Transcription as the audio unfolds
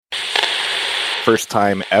First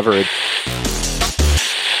time ever.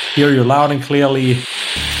 Hear you loud and clearly.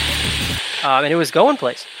 And it was going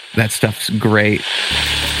place. That stuff's great.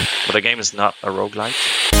 But the game is not a roguelike.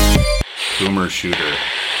 Boomer shooter.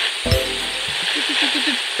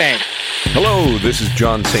 Bang. Hello, this is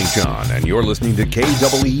John St. John, and you're listening to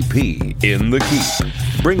KEEP In the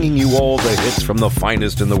Keep, bringing you all the hits from the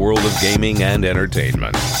finest in the world of gaming and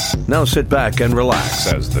entertainment. Now sit back and relax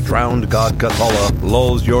as the drowned god Cthulhu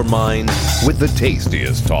lulls your mind with the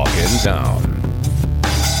tastiest talk in town.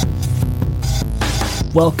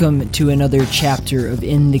 Welcome to another chapter of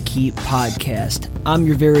In the Keep podcast. I'm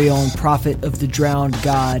your very own prophet of the drowned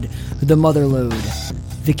god, the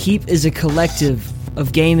Motherlode. The Keep is a collective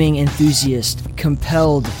of gaming enthusiasts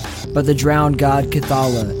compelled by the drowned god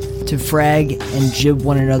Cthulhu to frag and jib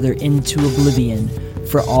one another into oblivion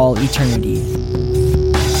for all eternity.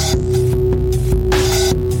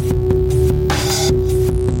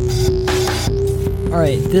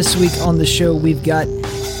 Alright, this week on the show we've got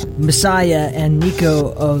Messiah and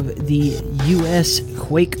Nico of the US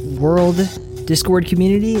Quake World Discord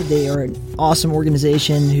community. They are an awesome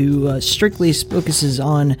organization who strictly focuses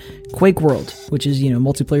on Quake World, which is,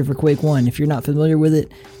 multiplayer for Quake 1. If you're not familiar with it,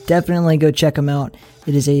 definitely go check them out.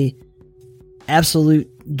 It is a absolute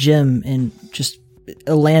gem and just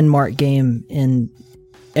a landmark game in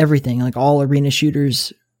everything. Like, all arena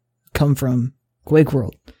shooters come from Quake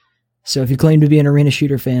World. So if you claim to be an arena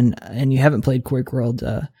shooter fan and you haven't played Quake World,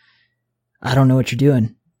 I don't know what you're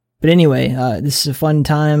doing. But anyway, this is a fun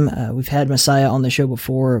time. We've had Messiah on the show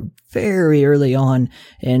before, very early on,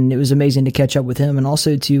 and it was amazing to catch up with him and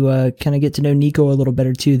also to kind of get to know Nico a little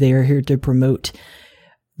better too. They are here to promote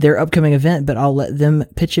their upcoming event, but I'll let them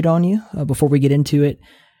pitch it on you before we get into it.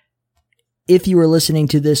 If you are listening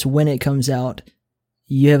to this when it comes out,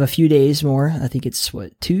 you have a few days more. I think it's,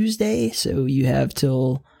 Tuesday? So you have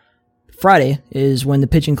till Friday is when the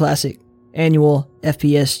Pitching Classic annual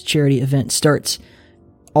FPS charity event starts.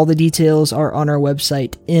 All the details are on our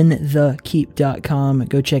website, inthekeep.com.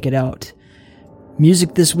 Go check it out.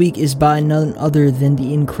 Music this week is by none other than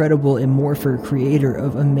the incredible Immorpher, creator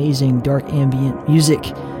of amazing dark ambient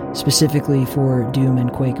music, specifically for Doom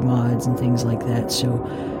and Quake mods and things like that. So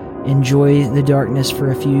enjoy the darkness for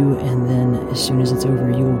a few, and then as soon as it's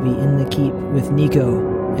over, you will be in the keep with Nico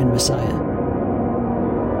and Messiah.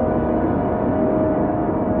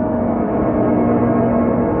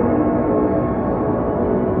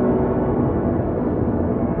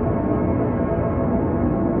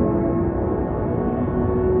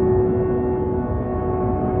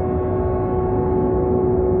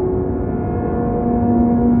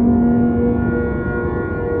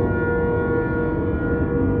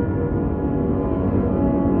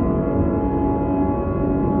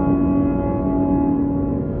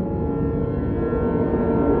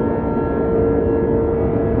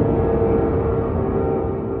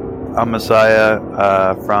 I'm Messiah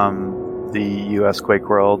from the US Quake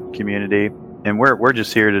World community, and we're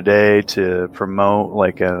just here today to promote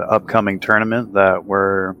like an upcoming tournament that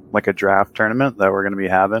we're like a draft tournament that we're going to be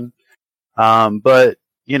having. But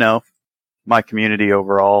my community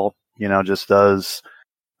overall, just does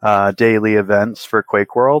daily events for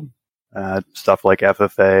Quake World, stuff like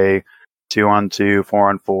FFA, 2-on-2,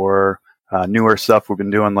 4-on-4, newer stuff we've been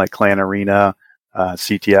doing like Clan Arena,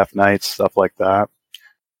 CTF nights, stuff like that.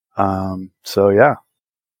 So yeah.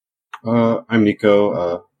 I'm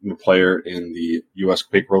Nico. I'm a player in the US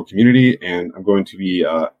Quake World community, and I'm going to be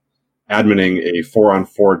adminning a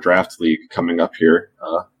 4-on-4 draft league coming up here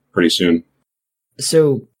pretty soon.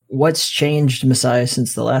 So what's changed, Messiah,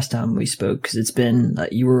 since the last time we spoke? Because it's been,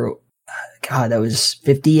 that was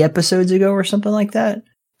 50 episodes ago or something like that?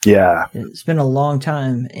 Yeah. It's been a long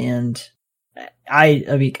time, and I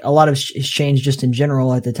mean, a lot of it's changed just in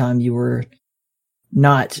general. At the time, you were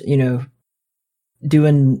not,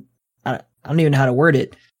 doing, I don't even know how to word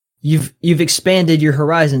it. You've expanded your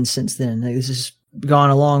horizons since then. Like, this has gone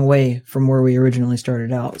a long way from where we originally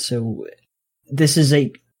started out. So this is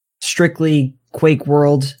a strictly Quake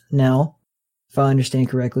World now, if I understand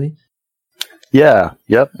correctly. Yeah.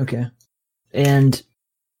 Yep. Okay. And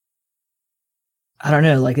I don't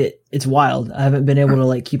know, it's wild. I haven't been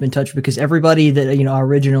able to keep in touch because everybody that, I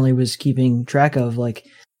originally was keeping track of,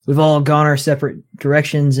 we've all gone our separate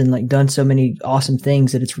directions and done so many awesome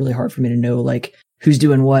things that it's really hard for me to know who's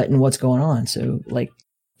doing what and what's going on. So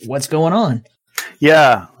what's going on?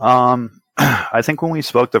 Yeah. I think when we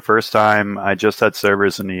spoke the first time, I just had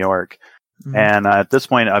servers in New York. Mm-hmm. And at this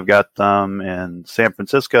point, I've got them in San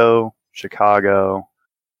Francisco, Chicago,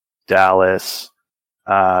 Dallas,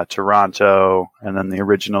 Toronto, and then the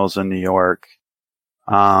originals in New York.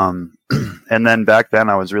 And then back then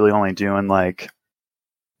I was really only doing like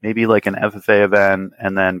maybe like an FFA event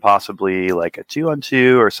and then possibly like a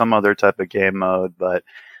 2-on-2 or some other type of game mode. But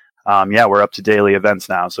yeah, we're up to daily events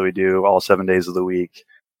now. So we do all 7 days of the week,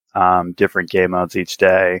 different game modes each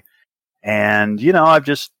day. And, you know, I've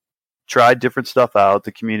just tried different stuff out.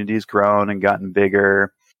 The community's grown and gotten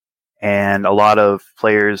bigger. And a lot of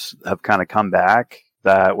players have kind of come back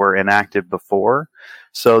that were inactive before.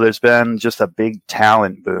 So there's been just a big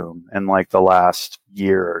talent boom in like the last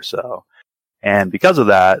year or so. And because of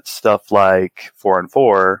that, stuff like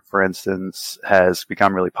 4-on-4, for instance, has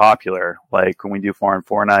become really popular. Like when we do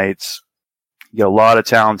 4-on-4 nights, you get a lot of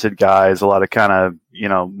talented guys, a lot of kind of, you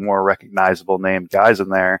know, more recognizable named guys in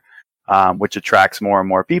there, which attracts more and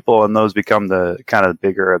more people. And those become the kind of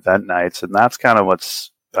bigger event nights. And that's kind of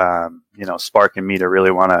what's, you know, sparking me to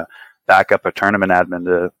really want to back up a tournament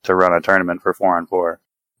admin to run a tournament for 4-on-4.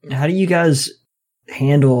 How do you guys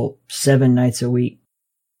handle 7 nights a week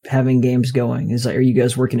having games going? Are you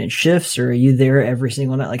guys working in shifts, or are you there every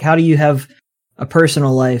single night? Like, how do you have a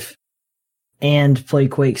personal life and play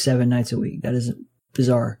Quake 7 nights a week? That is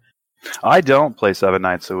bizarre. I don't play 7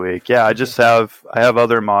 nights a week. Yeah, I have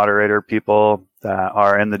other moderator people that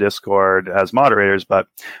are in the Discord as moderators, but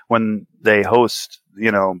when they host,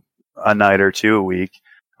 you know, a night or 2 a week,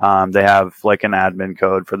 they have like an admin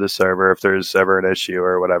code for the server if there's ever an issue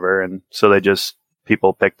or whatever. And so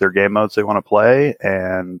people pick their game modes they want to play,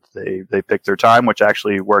 and they pick their time, which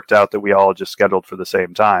actually worked out that we all just scheduled for the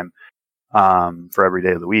same time, for every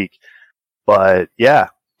day of the week. But yeah,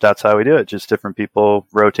 that's how we do it. Just different people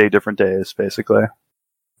rotate different days, basically.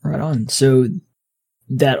 Right on. So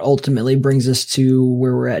that ultimately brings us to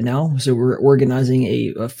where we're at now. So we're organizing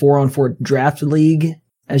a 4-on-4 draft league.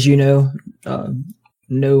 As you know,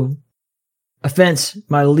 no offense,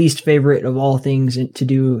 my least favorite of all things to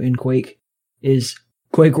do in Quake is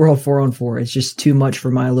Quake World 4-on-4. It's just too much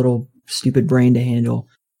for my little stupid brain to handle.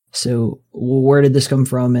 So where did this come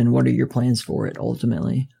from, and what are your plans for it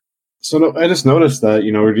ultimately? So I just noticed that,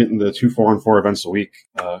 you know, we're getting the 2 4-on-4 events a week,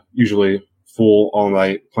 usually full all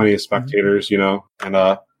night, plenty of spectators, you know. And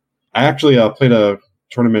I actually played a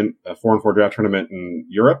 4-on-4 draft tournament in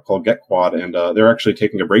Europe called Get Quad, and they're actually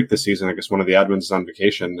taking a break this season. I guess one of the admins is on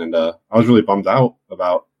vacation, and I was really bummed out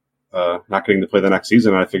about not getting to play the next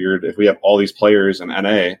season. And I figured if we have all these players in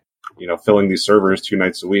NA, you know, filling these servers 2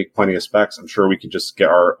 nights a week, plenty of specs, I'm sure we could just get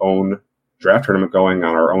our own draft tournament going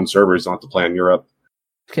on our own servers, don't have to play in Europe.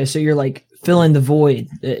 Okay, so you're like filling the void.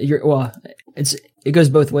 It goes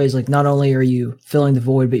both ways. Like, not only are you filling the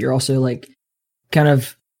void, but you're also like kind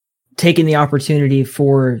of taking the opportunity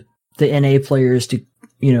for the NA players to,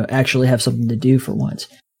 you know, actually have something to do for once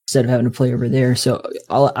instead of having to play over there. So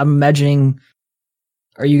I'm imagining,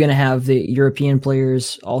 are you going to have the European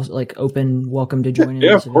players also like open welcome to join in?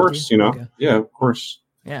 Yeah, of course. You know, okay. Yeah, of course.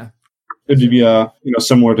 Yeah. It'd be you know,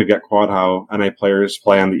 similar to Get Quad, how NA players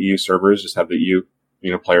play on the EU servers, just have the EU,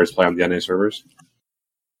 you know, players play on the NA servers.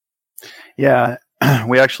 Yeah,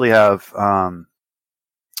 we actually have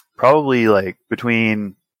probably like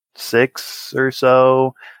between 6 or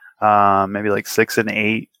so, maybe like 6 and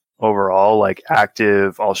 8 overall, like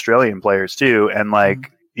active Australian players too. And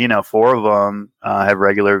like, you know, 4 of them have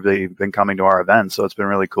regularly been coming to our events. So it's been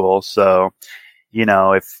really cool. So, you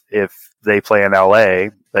know, if they play in LA,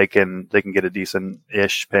 they can get a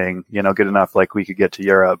decent-ish ping, you know, good enough like we could get to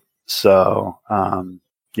Europe. So,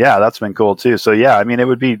 yeah, that's been cool too. So yeah, I mean, it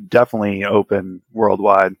would be definitely open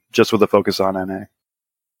worldwide just with a focus on NA.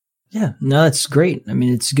 Yeah, no, that's great. I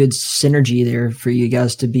mean, it's good synergy there for you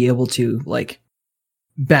guys to be able to like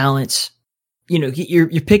balance. You know, you're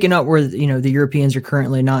picking up where, you know, the Europeans are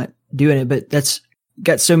currently not doing it, but that's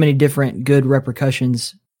got so many different good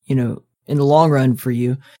repercussions, you know, in the long run for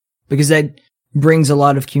you, because that brings a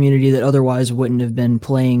lot of community that otherwise wouldn't have been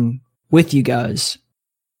playing with you guys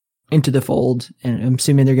into the fold. And I'm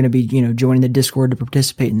assuming they're going to be, you know, joining the Discord to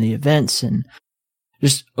participate in the events and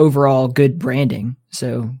just overall good branding.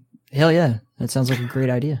 So hell yeah, that sounds like a great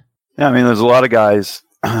idea. Yeah, I mean, there's a lot of guys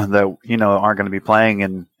that, you know, aren't going to be playing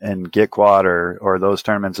in Get Quad or those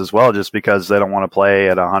tournaments as well, just because they don't want to play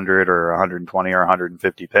at 100 or 120 or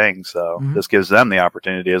 150 ping. So this gives them the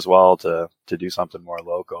opportunity as well to do something more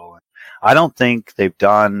local. I don't think they've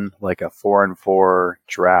done like a 4-on-4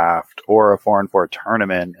 draft or a 4-on-4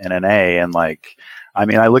 tournament in NA. And like, I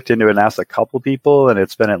mean, I looked into it and asked a couple people, and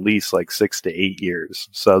it's been at least like 6 to 8 years.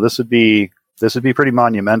 So this would be pretty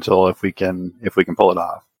monumental if we can pull it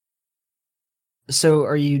off. So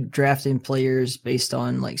are you drafting players based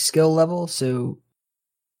on like skill level? So,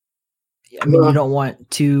 I mean, you don't want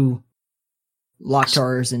 2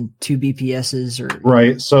 Locktars and 2 BPSs or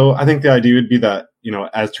Right. So I think the idea would be that,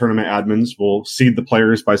 as tournament admins, we'll seed the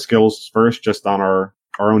players by skills first, just on our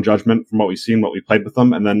own judgment from what we've seen, what we played with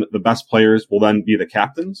them. And then the best players will then be the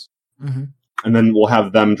captains. Mm-hmm. And then we'll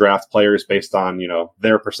have them draft players based on,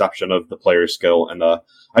 their perception of the player's skill. And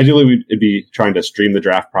ideally, it'd be trying to stream the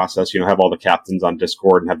draft process, have all the captains on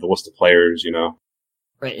Discord and have the list of players,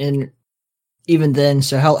 Right. And even then,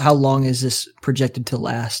 so how long is this projected to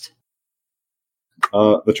last?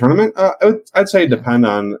 The tournament, I'd say depend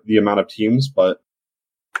on the amount of teams, but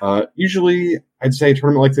usually I'd say a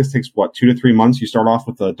tournament like this takes 2 to 3 months. You start off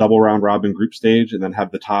with a double round robin group stage and then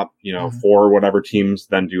have the top, 4 or whatever teams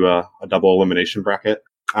then do a double elimination bracket.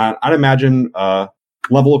 I'd imagine,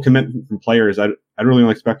 level of commitment from players. I'd really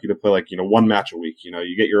only expect you to play 1 match a week.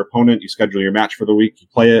 You get your opponent, you schedule your match for the week, you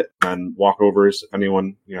play it, and walkovers. If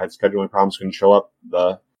anyone, had scheduling problems, can show up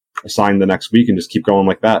assigned the next week and just keep going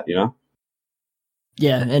like that,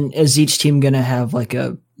 Yeah. And is each team going to have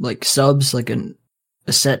subs,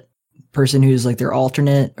 a set person who's their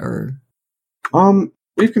alternate or?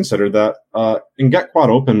 We've considered that. In Get Quad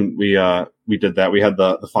Open, we did that. We had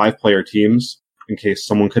the 5-player teams in case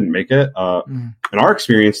someone couldn't make it. In our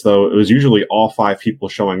experience, though, it was usually all 5 people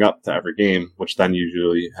showing up to every game, which then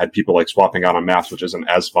usually had people swapping out on maps, which isn't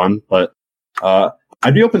as fun. But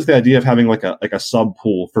I'd be open to the idea of having a sub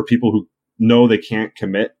pool for people who know they can't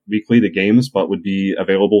commit weekly to games, but would be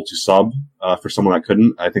available to sub for someone that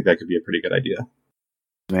couldn't. I think that could be a pretty good idea.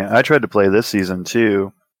 Man, I tried to play this season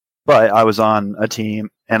too, but I was on a team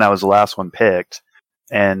and I was the last one picked.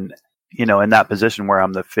 And, in that position where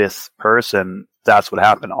I'm the 5th person, that's what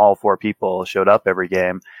happened. All 4 people showed up every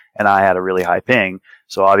game and I had a really high ping.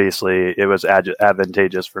 So obviously it was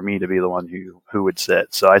advantageous for me to be the one who would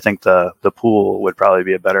sit. So I think the pool would probably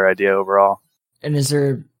be a better idea overall. And is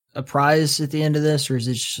there a prize at the end of this or is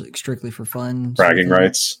it just strictly for fun? Bragging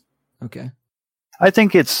rights. Okay. I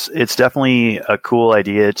think it's definitely a cool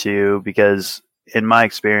idea too, because in my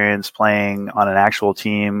experience playing on an actual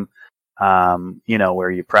team,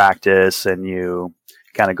 where you practice and you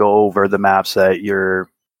kind of go over the maps that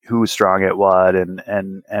who's strong at what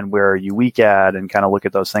and where are you weak at and kind of look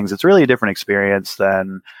at those things. It's really a different experience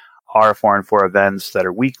than our 4-on-4 events that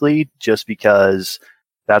are weekly, just because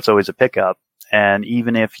that's always a pickup. And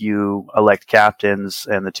even if you elect captains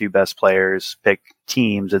and the 2 best players pick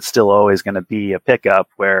teams, it's still always going to be a pickup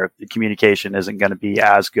where the communication isn't going to be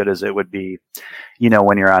as good as it would be,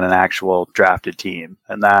 when you're on an actual drafted team.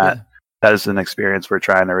 And that is an experience we're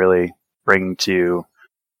trying to really bring to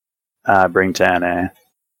NA.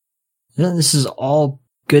 Yeah, this is all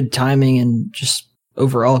good timing and just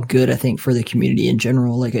overall good, I think, for the community in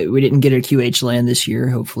general. We didn't get a QH LAN this year.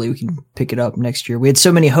 Hopefully we can pick it up next year. We had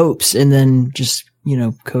so many hopes and then just,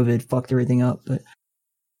 COVID fucked everything up. But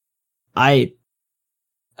I'm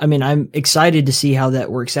excited to see how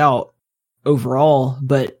that works out overall.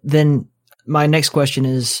 But then my next question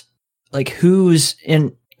is who's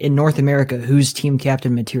in North America, who's team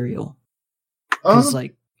captain material? Blood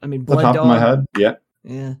the top Dog, of my head. Yeah.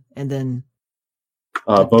 Yeah. And then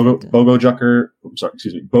Bogo Joker,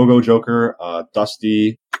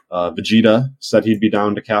 Dusty, Vegeta said he'd be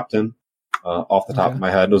down to captain. Off the top of my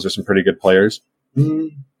head, those are some pretty good players.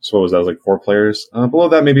 So what was that? 4 players. Below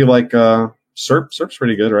that, maybe Serp. Serp's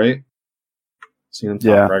pretty good, right? Seen him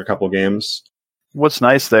top for a couple of games. What's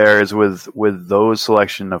nice there is with those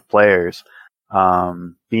selection of players,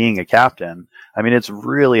 being a captain, it's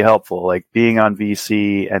really helpful, being on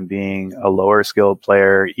VC and being a lower skilled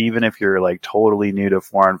player, even if you're totally new to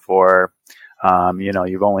 4-on-4,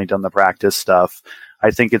 you've only done the practice stuff.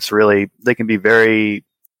 I think they can be very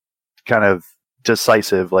kind of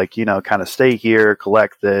decisive, kind of stay here,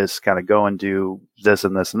 collect this, kind of go and do this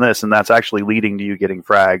and this and this. And that's actually leading to you getting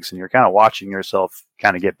frags and you're kind of watching yourself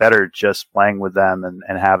kind of get better just playing with them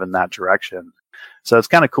and having that direction. So it's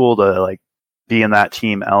kind of cool to be in that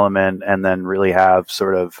team element and then really have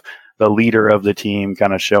sort of the leader of the team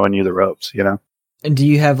kind of showing you the ropes, And do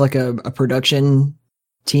you have a production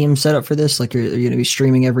team set up for this? You're going to be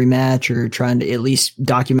streaming every match or trying to at least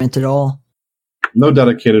document it all? No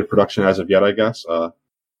dedicated production as of yet, I guess. I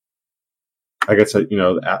guess,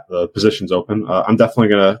 the position's open. I'm definitely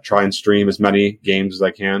going to try and stream as many games as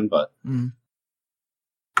I can, but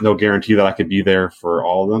no guarantee that I could be there for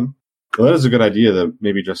all of them. So that is a good idea to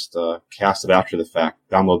maybe just cast it after the fact,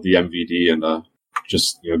 download the MVD and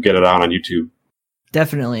just get it on YouTube.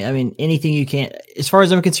 Definitely. Anything you can. As far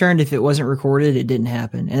as I'm concerned, if it wasn't recorded, it didn't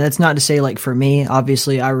happen. And that's not to say for me,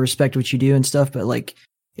 obviously I respect what you do and stuff, but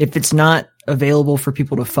if it's not available for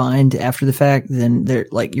people to find after the fact, then they're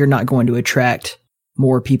you're not going to attract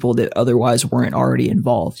more people that otherwise weren't already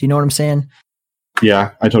involved. You know what I'm saying?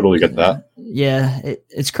 Yeah, I totally get that. Yeah,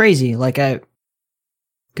 it's crazy. Like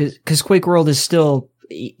because Quake World is still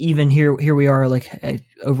even here we are like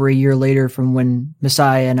over a year later from when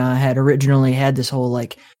Messiah and I had originally had this whole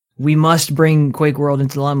like we must bring Quake World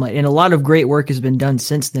into the limelight, and a lot of great work has been done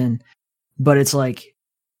since then, but it's like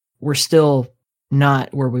we're still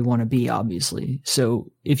not where we want to be, obviously.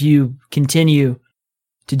 So if you continue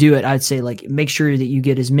to do it, I'd say like make sure that you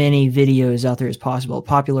get as many videos out there as possible,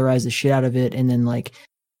 popularize the shit out of it, and then like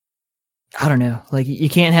I don't know, like you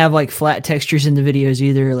can't have like flat textures in the videos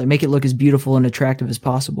either. Like make it look as beautiful and attractive as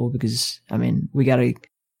possible, because I mean we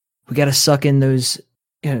gotta suck in those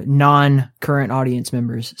non-current audience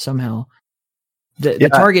members somehow. The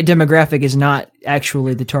target demographic is not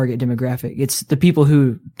actually the target demographic. It's the people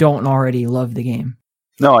who don't already love the game.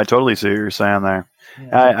 No, I totally see what you're saying there.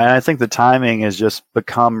 Yeah. I think the timing has just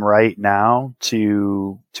become right now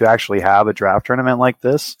to actually have a draft tournament like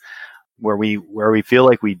this, where we feel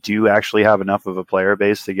like we do actually have enough of a player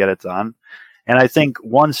base to get it done. And I think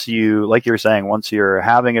once you're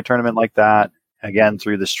having a tournament like that, again,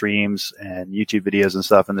 through the streams and YouTube videos and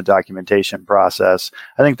stuff and the documentation process,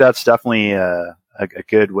 I think that's definitely a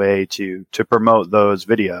good way to promote those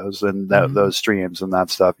videos and those streams and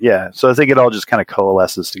that stuff. Yeah. So I think it all just kind of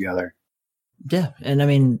coalesces together. Yeah. And I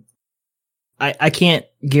mean, I can't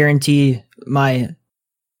guarantee my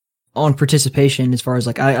own participation as far as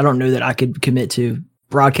like, I don't know that I could commit to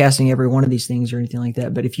broadcasting every one of these things or anything like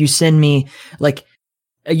that. But if you send me like,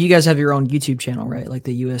 you guys have your own YouTube channel, right? Like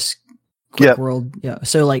the US Quake World. Yeah.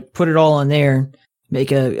 So like put it all on there,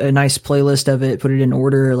 make a nice playlist of it, put it in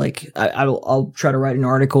order. Like I'll try to write an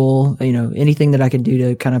article, anything that I can do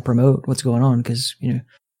to kind of promote what's going on. Cause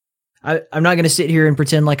I'm not going to sit here and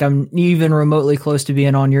pretend like I'm even remotely close to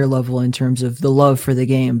being on your level in terms of the love for the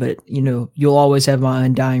game, but you'll always have my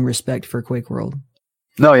undying respect for Quake World.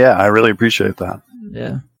 No, yeah, I really appreciate that.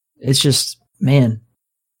 Yeah. It's just, man,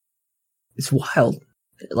 it's wild.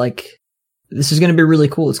 Like this is going to be really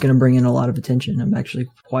cool. It's going to bring in a lot of attention. I'm actually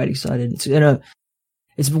quite excited.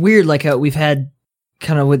 It's weird. Like how we've had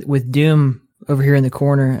kind of with Doom over here in the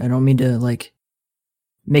corner. I don't mean to like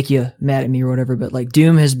make you mad at me or whatever, but like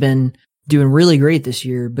Doom has been doing really great this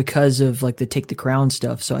year because of like the Take the Crown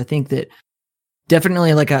stuff. So I think that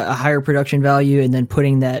definitely like a higher production value, and then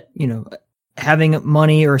putting that, having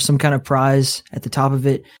money or some kind of prize at the top of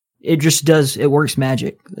it, it works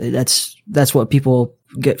magic. That's what people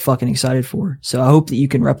get fucking excited for. So I hope that you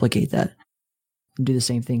can replicate that and do the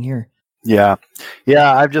same thing here. Yeah.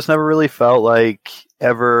 I've just never really felt like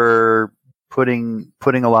ever putting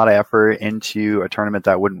a lot of effort into a tournament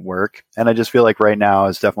that wouldn't work. And I just feel like right now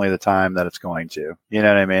is definitely the time that it's going to, you know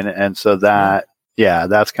what I mean? And so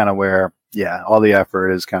that's kind of where, all the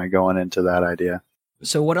effort is kind of going into that idea.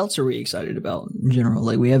 So what else are we excited about in general?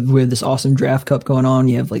 Like we have this awesome draft cup going on.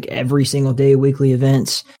 You have like every single day, weekly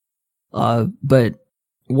events. But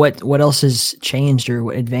what else has changed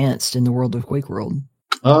or advanced in the world of Quake World?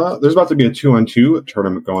 There's about to be a 2-on-2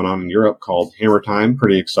 tournament going on in Europe called Hammer Time.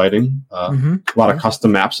 Pretty exciting. A lot of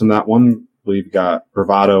custom maps in that one. I believe you got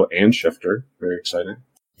Bravado and Shifter. Very exciting.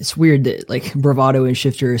 It's weird that like Bravado and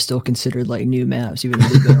Shifter are still considered like new maps, even though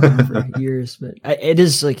they've been around for years. But it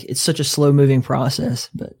is like, it's such a slow moving process.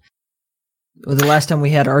 But the last time we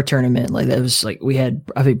had our tournament, like that was like, we had,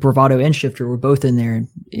 I think Bravado and Shifter were both in there,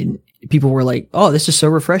 and people were like, oh, this is so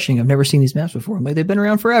refreshing. I've never seen these maps before. I'm like, they've been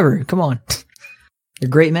around forever. Come on. They're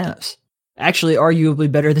great maps. Actually,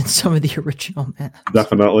 arguably better than some of the original maps.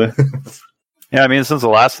 Definitely. Yeah, I mean, since the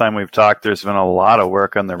last time we've talked, there's been a lot of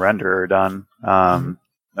work on the renderer done.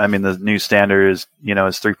 I mean, the new standard is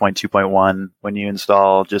 3.2.1 when you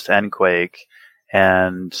install just nQuake,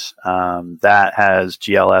 and that has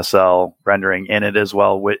GLSL rendering in it as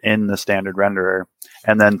well within the standard renderer.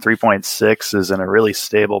 And then 3.6 is in a really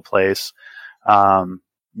stable place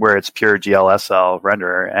where it's pure GLSL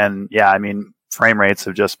renderer. And yeah, I mean, frame rates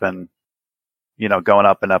have just been, going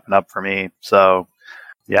up and up and up for me. So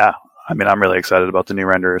yeah, I mean, I'm really excited about the new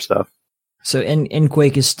renderer stuff. So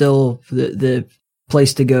nQuake is still the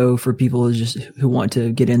place to go for people who want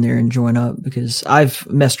to get in there and join up, because I've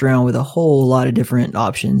messed around with a whole lot of different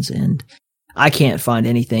options and I can't find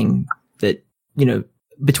anything that,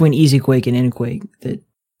 between EasyQuake and nQuake that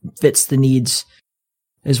fits the needs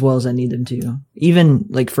as well as I need them to. Even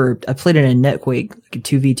like I played in a Netquake, like a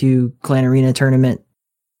 2v2 Clan Arena tournament,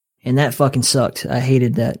 and that fucking sucked. I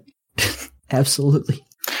hated that. Absolutely.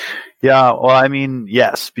 Yeah, well, I mean,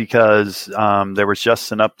 yes, because there was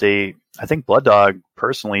just an update. I think Blood Dog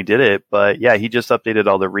personally did it, but yeah, he just updated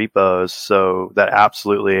all the repos, so that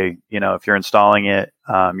absolutely, if you're installing it,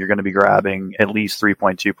 you're going to be grabbing at least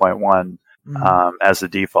 3.2.1 as the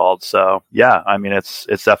default. So yeah, I mean, it's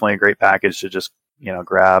definitely a great package to just,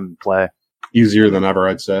 grab and play. Easier than ever,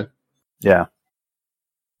 I'd say. Yeah.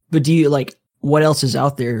 But do you what else is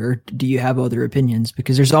out there, or do you have other opinions?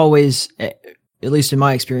 Because there's always, at least in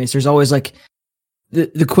my experience, there's always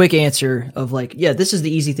the quick answer of yeah, this is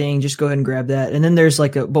the easy thing, just go ahead and grab that. And then there's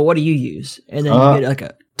but what do you use? And then you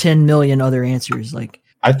get 10 million other answers.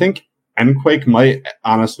 I think Nquake might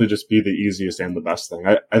honestly just be the easiest and the best thing.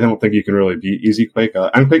 I don't think you can really beat EasyQuake.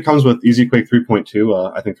 Nquake comes with EasyQuake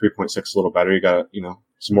 3.2. I think 3.6 is a little better. You got,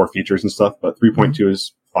 some more features and stuff, but 3.2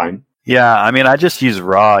 is fine. Yeah, I mean, I just use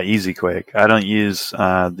raw EasyQuake. I don't use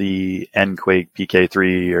the Nquake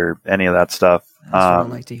PK3 or any of that stuff. That's what I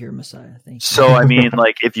like to hear, Messiah. Thank you. So, I mean,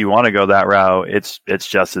 if you want to go that route, it's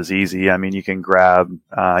just as easy. I mean, you can grab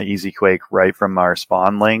EasyQuake right from our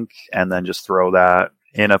spawn link and then just throw that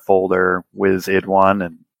in a folder with id1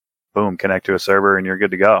 and boom, connect to a server and you're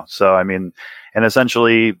good to go. So, I mean, and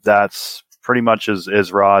essentially that's pretty much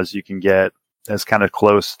as raw as you can get, as kind of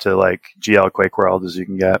close to GL Quake World as you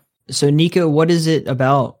can get. So, Nico, what is it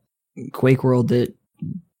about Quake World that,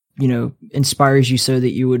 inspires you so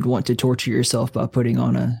that you would want to torture yourself by putting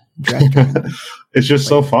on a draft tournament? It's just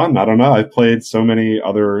so fun. I don't know. I've played so many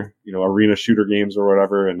other, arena shooter games or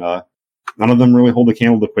whatever, and none of them really hold a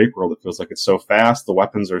candle to Quake World. It feels like it's so fast. The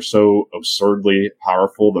weapons are so absurdly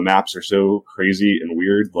powerful. The maps are so crazy and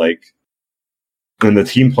weird. And the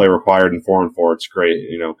team play required in 4-on-4, it's great.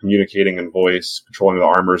 Communicating in voice, controlling the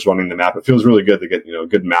armors, running the map. It feels really good to get,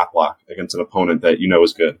 good map lock against an opponent that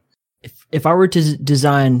is good. If I were to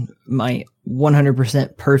design my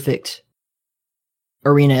 100% perfect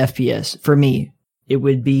arena FPS, for me, it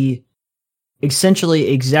would be essentially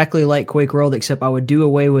exactly like Quake World, except I would do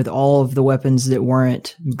away with all of the weapons that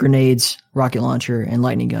weren't grenades, rocket launcher, and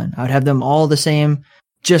lightning gun. I would have them all the same,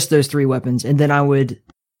 just those 3 weapons. And then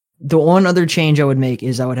the one other change I would make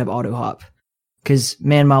is I would have auto hop, because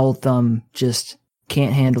my old thumb just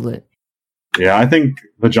can't handle it. Yeah, I think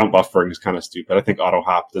the jump buffering is kind of stupid. I think auto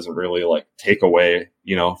hop doesn't really take away,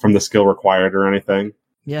 from the skill required or anything.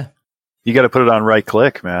 Yeah. You got to put it on right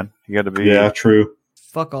click, man. You got to be. Yeah, true.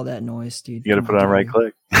 Fuck all that noise, dude. You got to put it on right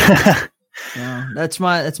click. No, that's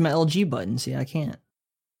my LG button. See, I can't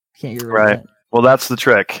get rid of right. that. Well, that's the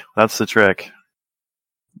trick. You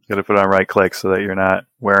got to put it on right click so that you're not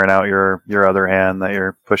wearing out your other hand that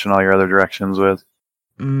you're pushing all your other directions with.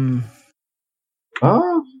 On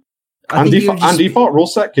default rule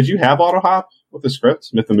set, could you have auto hop with the script,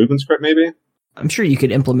 with the movement script maybe? I'm sure you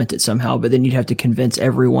could implement it somehow, but then you'd have to convince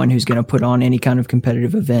everyone who's going to put on any kind of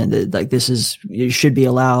competitive event that it should be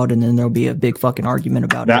allowed, and then there'll be a big fucking argument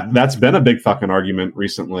about it. That's been a big fucking argument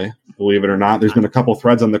recently, believe it or not. There's been a couple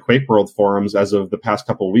threads on the Quake World forums as of the past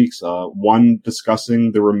couple of weeks. One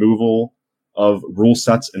discussing the removal of rule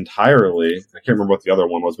sets entirely. I can't remember what the other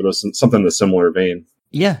one was, but it was something in a similar vein.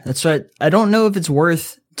 Yeah, that's right. I don't know if it's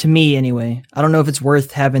worth, to me anyway, I don't know if it's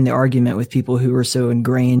worth having the argument with people who are so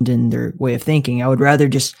ingrained in their way of thinking. I would rather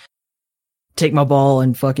just take my ball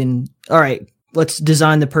and fucking, all right, let's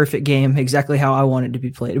design the perfect game exactly how I want it to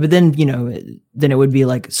be played. But then, then it would be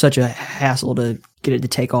such a hassle to get it to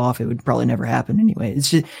take off. It would probably never happen anyway.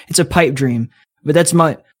 It's a pipe dream. But that's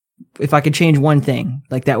if I could change one thing,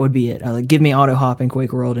 that would be it. Give me auto hop in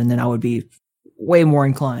Quake World, and then I would be way more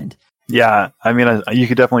inclined. Yeah, I mean, you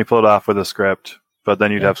could definitely pull it off with a script, but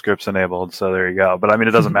then you'd have scripts enabled, so there you go. But I mean,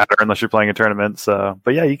 it doesn't matter unless you're playing a tournament, so,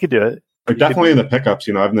 but yeah, you could do it. Definitely in the pickups,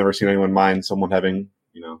 I've never seen anyone mind someone having,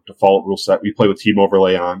 default rule set. We play with team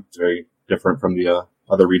overlay on. It's very different from the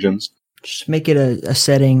other regions. Just make it a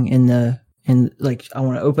setting I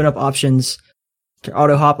want to open up options to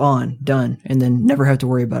auto hop on, done, and then never have to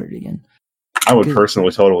worry about it again. I would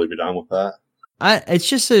personally totally be down with that. It's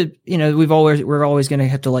just we're always going to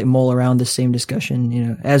have to mull around the same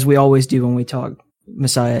discussion, as we always do when we talk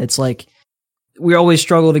Messiah. It's we always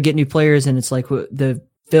struggle to get new players, and it's the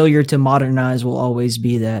failure to modernize will always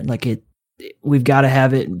be that. We've got to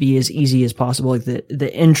have it be as easy as possible.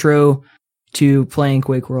 The intro to playing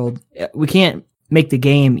Quake World, we can't make the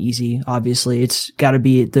game easy. Obviously, it's got to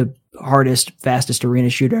be the hardest, fastest arena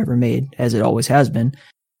shooter ever made, as it always has been.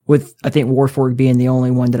 With, I think, Warforged being the only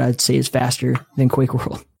one that I'd say is faster than Quake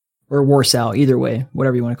World. Or Warsow, either way,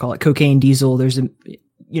 whatever you want to call it. Cocaine Diesel, there's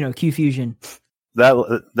Q Fusion.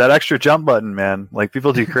 That extra jump button, man.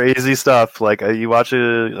 People do crazy stuff. You watch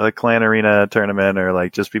a Clan Arena tournament or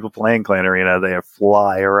just people playing Clan Arena, they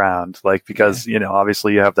fly around. Because,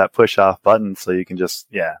 obviously you have that push off button, so you can just,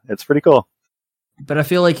 it's pretty cool. But I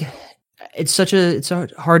feel like it's a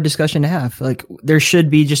hard discussion to have. There should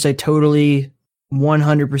be just a totally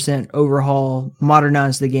 100% overhaul,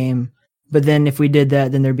 modernize the game, But then if we did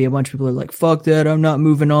that, then there'd be a bunch of people who are like, fuck that, I'm not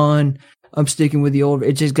moving on. I'm sticking with the old.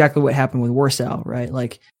 It's exactly what happened with Warsaw, right?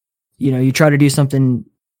 Like, you try to do something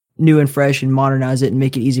new and fresh and modernize it and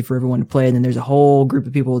make it easy for everyone to play. And then there's a whole group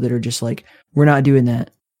of people that are just like, we're not doing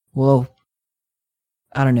that. Well,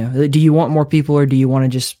 I don't know. Do you want more people, or do you want to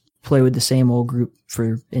just play with the same old group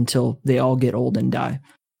until they all get old and die?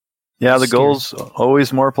 Yeah, the goal's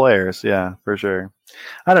always more players. Yeah, for sure.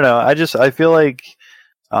 I don't know. I feel like,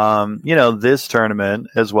 this tournament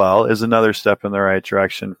as well is another step in the right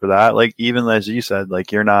direction for that. Like, even as you said,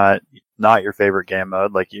 like, you're not your favorite game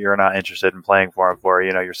mode. Like, you're not interested in playing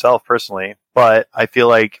 4-on-4, yourself personally. But I feel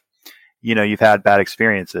like, you've had bad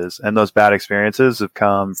experiences, and those bad experiences have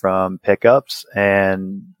come from pickups,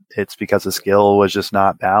 and it's because the skill was just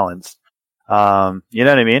not balanced. You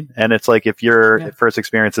know what I mean? And it's like, if your first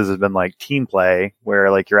experiences have been like team play,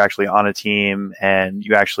 where like you're actually on a team and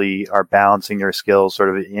you actually are balancing your skills sort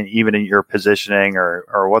of even in your positioning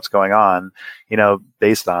or what's going on,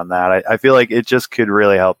 based on that, I feel like it just could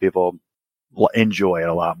really help people enjoy it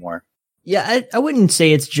a lot more. Yeah, I wouldn't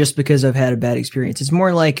say it's just because I've had a bad experience. It's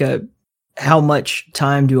more like how much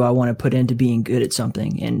time do I want to put into being good at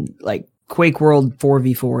something? And like Quake World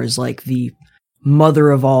 4v4 is like the mother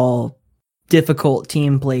of all difficult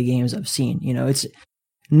team play games I've seen. It's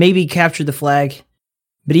maybe Capture the Flag,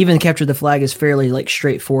 but even Capture the Flag is fairly like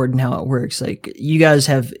straightforward in how it works. Like, you guys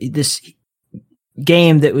have this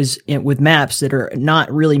game that was with maps that are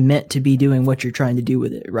not really meant to be doing what you're trying to do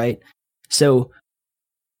with it, right? So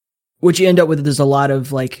what you end up with is a lot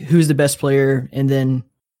of like, who's the best player, and then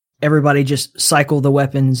everybody just cycle the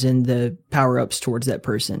weapons and the power-ups towards that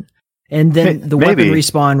person. And then the weapon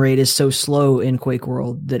respawn rate is so slow in Quake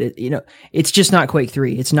World that it's just not Quake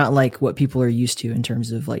 3. It's not like what people are used to in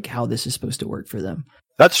terms of like how this is supposed to work for them.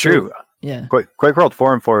 That's true. Yeah. Quake World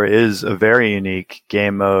 4-on-4 is a very unique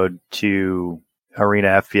game mode to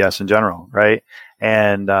arena FPS in general, right?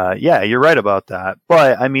 And you're right about that.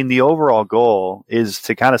 But I mean, the overall goal is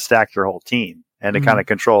to kind of stack your whole team and to kind of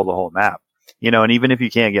control the whole map. And even if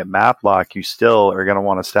you can't get map lock, you still are going to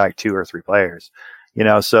want to stack 2 or 3 players.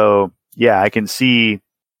 So yeah, I can see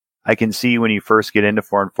when you first get into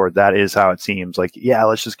 4-on-4, that is how it seems. Like, yeah,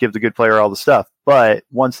 let's just give the good player all the stuff. But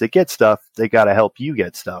once they get stuff, they got to help you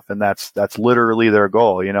get stuff. And that's literally their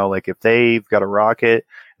goal. Like, if they've got a rocket,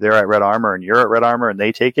 they're at red armor and you're at red armor and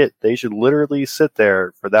they take it, they should literally sit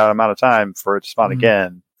there for that amount of time for it to spawn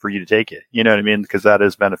again for you to take it. You know what I mean? Because that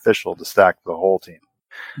is beneficial to stack the whole team.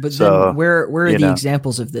 But then where are the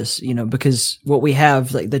examples of this? Because what we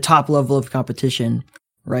have, like the top level of competition,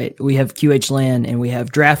 right? We have QH-LAN and we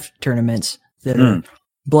have draft tournaments that are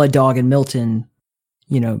Blood Dog and Milton,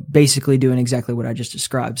 basically doing exactly what I just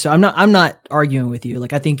described. So I'm not arguing with you.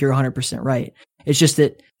 Like, I think you're 100% right. It's just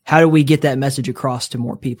that, how do we get that message across to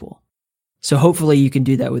more people? So hopefully you can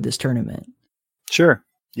do that with this tournament. Sure.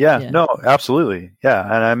 Yeah. No, absolutely. Yeah.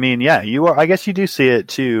 And I mean, I guess you do see it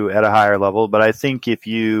too at a higher level, but I think if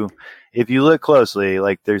you look closely,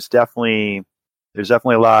 like there's definitely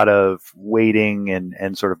a lot of waiting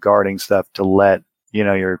and sort of guarding stuff to let,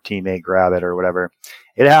 your teammate grab it or whatever.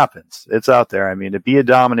 It happens. It's out there. I mean, to be a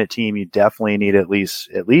dominant team, you definitely need at least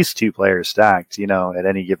 2 players stacked, at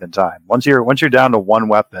any given time. Once you're down to 1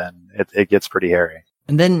 weapon, it gets pretty hairy.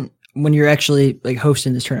 And then when you're actually like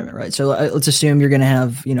hosting this tournament, right? So let's assume you're going to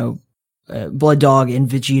have, Blood Dog and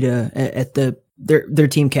Vegeta at their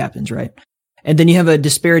team captains, right? And then you have a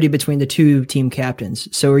disparity between the 2 team captains.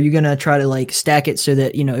 So are you going to try to like stack it so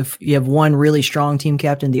that, if you have one really strong team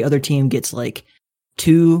captain, the other team gets like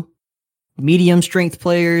 2 medium strength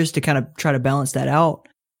players to kind of try to balance that out?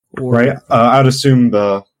 Or, right. I'd assume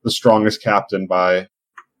the strongest captain by,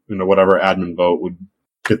 whatever admin vote would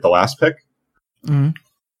get the last pick. Mm-hmm.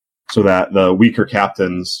 So that the weaker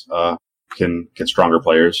captains can get stronger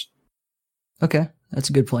players. Okay. That's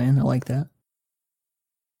a good plan. I like that.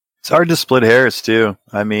 It's hard to split hairs too.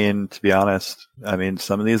 I mean, to be honest,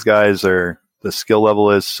 some of these guys the skill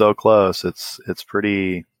level is so close. It's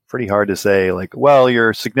pretty hard to say like, well,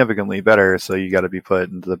 you're significantly better, so you got to be put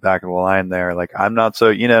into the back of the line there. Like, I'm not so,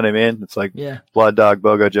 you know what I mean? It's like Blood Dog,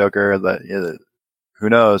 Bogo Joker, who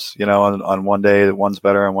knows, on one day one's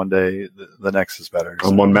better and one day the next is better.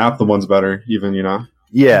 On one map, the one's better even,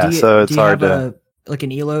 Yeah. So it's hard to like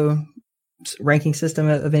an ELO ranking system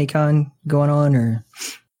of any kind going on, or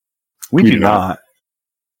we do not.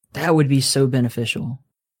 That would be so beneficial.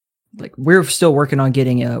 Like, we're still working on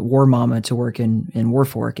getting a War Mama to work in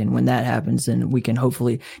Warfork, and when that happens, then we can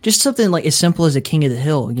hopefully just something like as simple as a King of the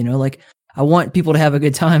Hill. Like, I want people to have a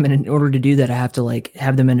good time, and in order to do that, I have to like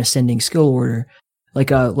have them in ascending skill order.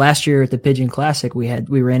 Like last year at the Pigeon Classic, we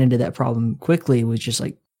ran into that problem quickly. It was just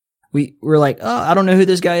like we're like, oh, I don't know who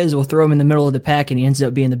this guy is. We'll throw him in the middle of the pack, and he ends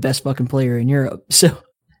up being the best fucking player in Europe. So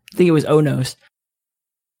I think it was Onos,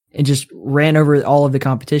 and just ran over all of the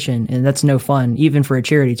competition, and that's no fun, even for a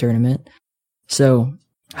charity tournament. So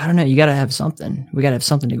I don't know. You got to have something. We got to have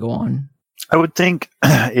something to go on. I would think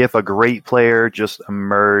if a great player just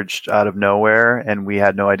emerged out of nowhere and we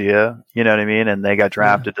had no idea, you know what I mean, and they got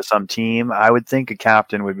drafted to some team, I would think a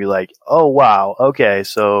captain would be like, oh, wow, okay,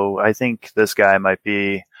 so I think this guy might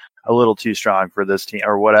be a little too strong for this team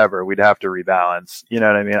or whatever. We'd have to rebalance. You know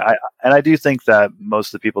what I mean? I do think that most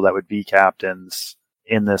of the people that would be captains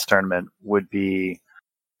in this tournament would be,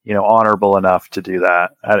 you know, honorable enough to do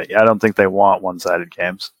that. I don't think they want one-sided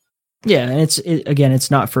games. Yeah, and it's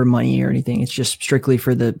not for money or anything. It's just strictly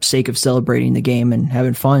for the sake of celebrating the game and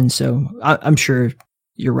having fun. So I'm sure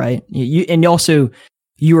you're right. And also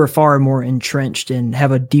you are far more entrenched and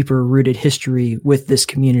have a deeper rooted history with this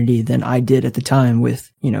community than I did at the time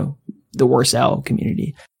with, you know, the Warsaw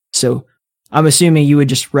community. So I'm assuming you would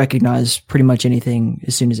just recognize pretty much anything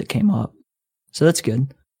as soon as it came up. So that's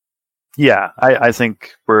good. Yeah, I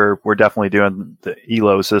think we're definitely doing the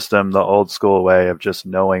ELO system, the old school way of just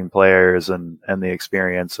knowing players and the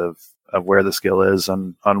experience of where the skill is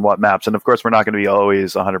and on what maps. And of course, we're not going to be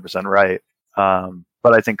always 100% right.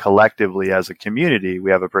 But I think collectively as a community,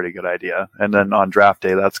 we have a pretty good idea. And then on draft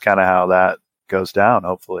day, that's kind of how that goes down,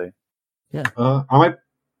 hopefully. Yeah. I might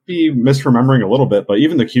be misremembering a little bit, but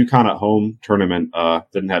even the QCon at home tournament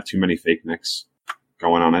didn't have too many fake nicks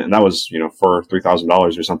going on it. And that was, you know, for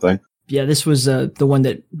 $3,000 or something. Yeah, this was the one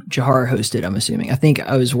that Jahar hosted, I'm assuming. I think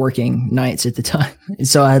I was working nights at the time. And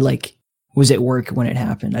so I was at work when it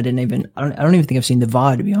happened. I don't even think I've seen the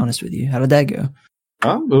VOD, to be honest with you. How did that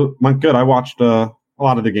go? Went good. I watched a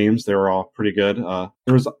lot of the games. They were all pretty good. I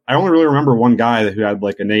only really remember one guy who had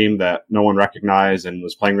like a name that no one recognized and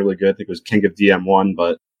was playing really good. I think it was King of DM1,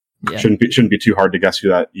 but shouldn't be too hard to guess who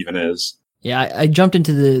that even is. Yeah, I jumped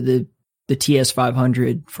into the TS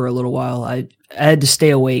 500 for a little while. I had to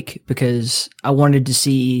stay awake because I wanted to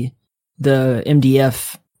see the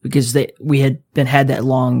MDF because we had had that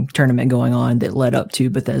long tournament going on that led up to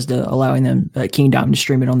Bethesda allowing them Kingdom to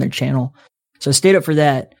stream it on their channel. So I stayed up for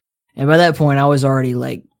that. And by that point I was already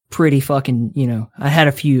like pretty fucking, you know, I had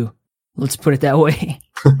a few, let's put it that way.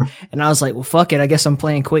 And I was like, well, fuck it. I guess I'm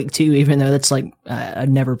playing Quake 2, even though that's like, I'd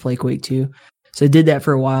never play Quake 2. So I did that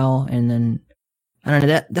for a while. And then I don't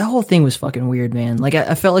know, that whole thing was fucking weird, man. Like,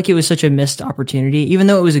 I felt like it was such a missed opportunity, even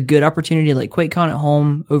though it was a good opportunity. Like, QuakeCon at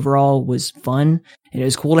home overall was fun, and it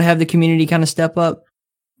was cool to have the community kind of step up.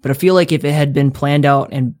 But I feel like if it had been planned out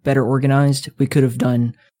and better organized, we could have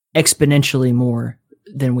done exponentially more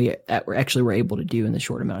than we actually were able to do in the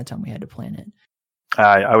short amount of time we had to plan it.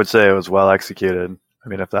 I would say it was well executed. I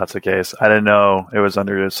mean, if that's the case. I didn't know it was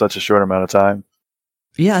under such a short amount of time.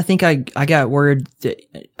 Yeah, I think I got word that...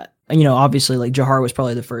 You know, obviously, like, Jahar was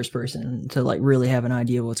probably the first person to, like, really have an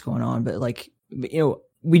idea of what's going on. But, like, you know,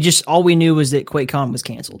 all we knew was that QuakeCon was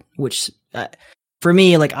canceled, which, for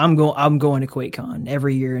me, like, I'm going to QuakeCon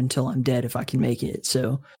every year until I'm dead if I can make it.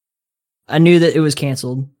 So I knew that it was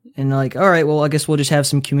canceled. And, like, all right, well, I guess we'll just have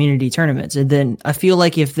some community tournaments. And then I feel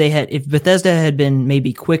like if Bethesda had been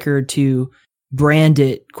maybe quicker to brand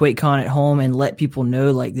it QuakeCon at home and let people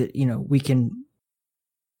know, like, that, you know, we can,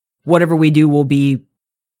 whatever we do will be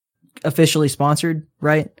officially sponsored,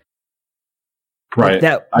 right? Right.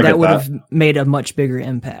 Like that would have made a much bigger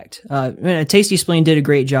impact. Tasty Spleen did a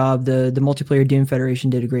great job. The multiplayer Doom Federation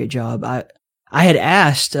did a great job. I had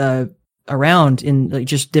asked around in like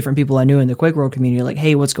just different people I knew in the Quake World community, like,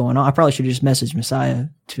 hey, what's going on? I probably should have just messaged Messiah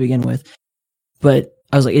to begin with, but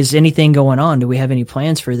I was like, is anything going on? Do we have any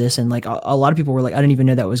plans for this? And like a lot of people were like, I didn't even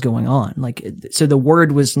know that was going on. Like, so the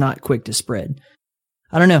word was not quick to spread.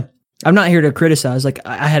 I don't know. I'm not here to criticize. Like,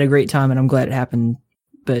 I had a great time and I'm glad it happened,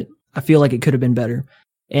 but I feel like it could have been better.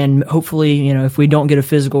 And hopefully, you know, if we don't get a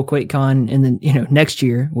physical QuakeCon in the, you know, next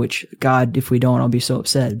year, which God, if we don't, I'll be so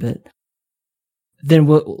upset, but then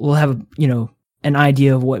we'll have, you know, an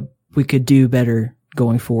idea of what we could do better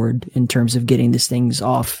going forward in terms of getting these things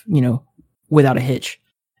off, you know, without a hitch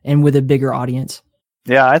and with a bigger audience.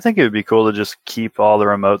 Yeah, I think it would be cool to just keep all the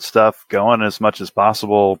remote stuff going as much as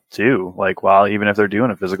possible too. Like, even if they're doing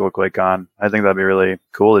a physical QuakeCon, I think that'd be really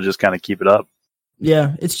cool to just kind of keep it up.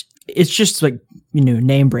 Yeah, it's just like, you know,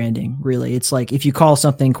 name branding, really. It's like if you call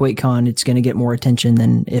something QuakeCon, it's going to get more attention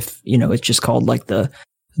than if, you know, it's just called like the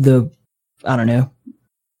I don't know,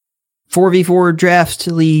 4v4 draft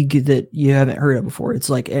league that you haven't heard of before. It's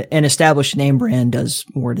like an established name brand does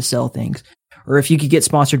more to sell things. Or if you could get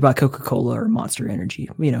sponsored by Coca-Cola or Monster Energy,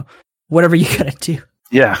 you know, whatever you gotta do.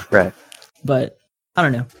 Yeah, right. But I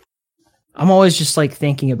don't know. I'm always just like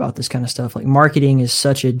thinking about this kind of stuff. Like marketing is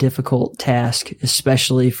such a difficult task,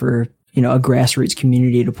 especially for, you know, a grassroots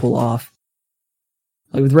community to pull off.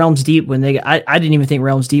 Like with Realms Deep, when I didn't even think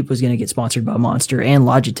Realms Deep was going to get sponsored by Monster and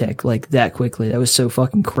Logitech like that quickly. That was so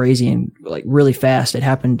fucking crazy and like really fast. It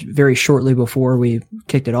happened very shortly before we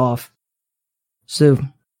kicked it off. So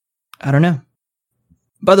I don't know.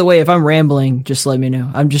 By the way, if I'm rambling, just let me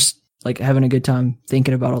know. I'm just like having a good time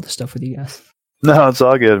thinking about all this stuff with you guys. No, it's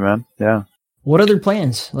all good, man. Yeah. What other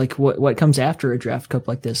plans? Like what comes after a draft cup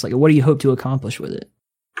like this? Like what do you hope to accomplish with it?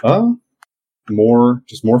 More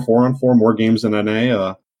 4-on-4, more games in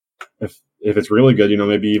NA. If it's really good, you know,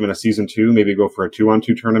 maybe even a season 2, maybe go for a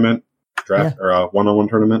 2-on-2 tournament draft or a 1-on-1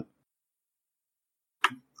 tournament.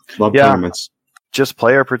 Love tournaments. Just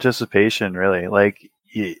player participation, really. Like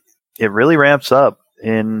it really ramps up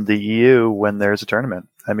in the EU when there's a tournament.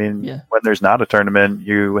 I mean, when there's not a tournament,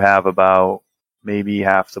 you have about maybe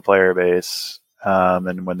half the player base.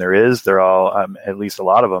 And when there is, they're all, at least a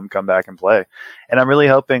lot of them come back and play. And I'm really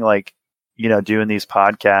hoping, like, you know, doing these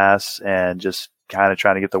podcasts and just kind of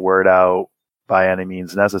trying to get the word out by any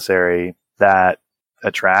means necessary that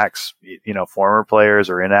attracts, you know, former players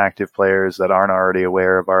or inactive players that aren't already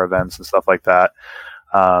aware of our events and stuff like that.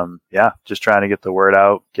 Just trying to get the word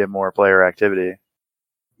out, get more player activity.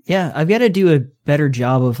 Yeah, I've got to do a better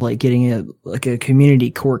job of like getting a community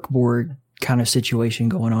cork board kind of situation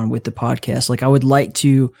going on with the podcast. Like I would like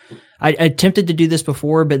to, I attempted to do this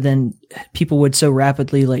before, but then people would so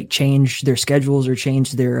rapidly like change their schedules or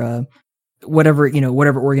change their, whatever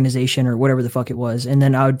organization or whatever the fuck it was. And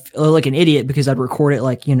then I would feel like an idiot because I'd record it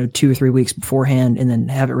like, you know, 2 or 3 weeks beforehand and then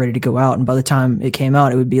have it ready to go out. And by the time it came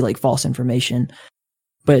out, it would be like false information.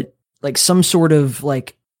 But like some sort of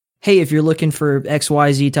like, hey, if you're looking for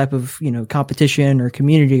XYZ type of, you know, competition or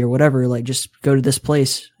community or whatever, like just go to this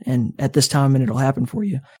place and at this time and it'll happen for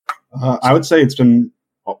you. I would say it's been,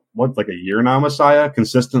 like a year now, Messiah,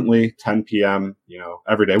 consistently 10 p.m., you know,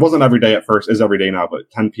 every day. It wasn't every day at first, is every day now,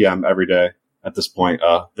 but 10 p.m. every day at this point.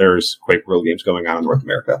 There's Quake World Games going on in North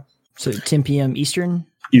America. So 10 p.m. Eastern?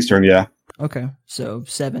 Eastern, yeah. Okay. So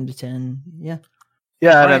 7 to 10, yeah.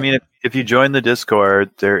 Yeah, and I mean, if you join the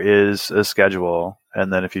Discord, there is a schedule.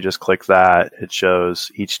 And then if you just click that, it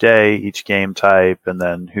shows each day, each game type, and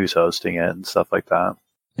then who's hosting it and stuff like that.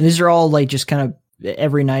 And these are all like just kind of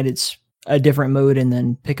every night it's a different mode and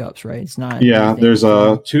then pickups, right? It's not. Yeah, there's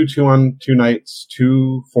two 2-on-2 nights,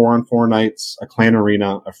 2 4-on-4 nights, a clan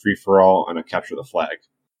arena, a free-for-all, and a capture the flag.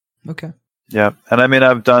 Okay. Yeah, and I mean,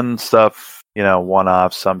 I've done stuff, you know,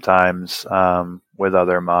 one-offs sometimes with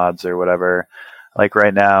other mods or whatever. Like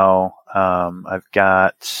right now, I've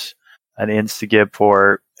got an Instagib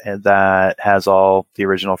port that has all the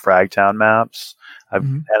original Fragtown maps.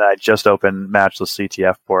 And I just opened matchless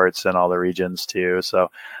CTF ports in all the regions too. So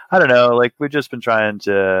I don't know, like we've just been trying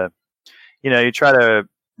to, you know, you try to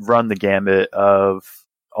run the gambit of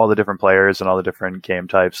all the different players and all the different game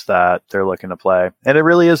types that they're looking to play. And it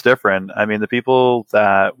really is different. I mean, the people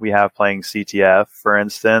that we have playing CTF, for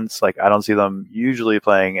instance, like I don't see them usually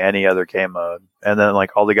playing any other game mode. And then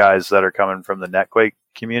like all the guys that are coming from the Netquake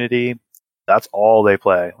community, that's all they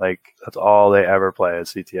play. Like that's all they ever play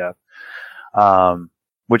is CTF.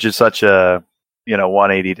 Which is such a, you know,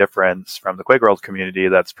 180 difference from the Quake World community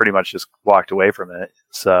that's pretty much just walked away from it.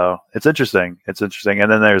 So it's interesting. It's interesting.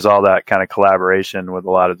 And then there's all that kind of collaboration with a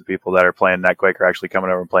lot of the people that are playing Netquake are actually coming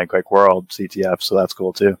over and playing Quake World CTF. So that's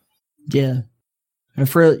cool too. Yeah. And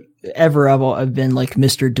forever I've been like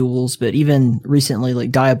Mr. Duels, but even recently,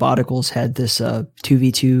 like Diaboticals had this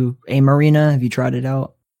 2v2 aim arena. Have you tried it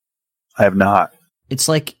out? I have not. It's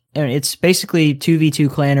like, it's basically 2v2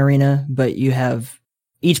 clan arena, but you have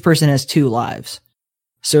each person has 2 lives.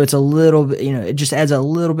 So it's a little bit, you know, it just adds a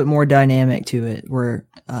little bit more dynamic to it where,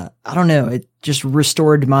 I don't know, it just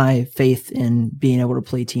restored my faith in being able to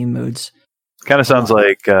play team modes. Kind of sounds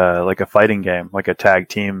like a fighting game, like a tag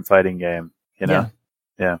team fighting game, you know?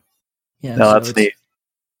 Yeah. No, so that's neat.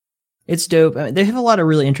 It's dope. I mean, they have a lot of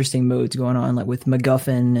really interesting modes going on, like with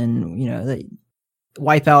MacGuffin and, you know,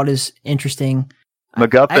 Wipeout is interesting.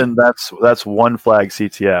 MacGuffin, that's one flag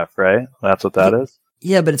CTF, right? That's what that is?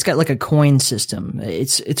 Yeah, but it's got like a coin system.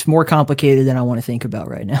 It's more complicated than I want to think about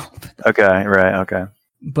right now. Okay, right, okay.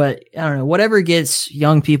 But I don't know, whatever gets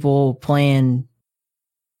young people playing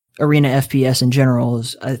arena FPS in general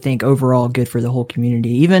is, I think, overall good for the whole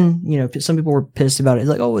community. Even, you know, some people were pissed about it. It's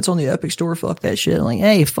like, oh, it's on the Epic Store, fuck that shit. I'm like,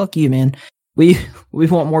 hey, fuck you, man. We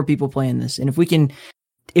want more people playing this. And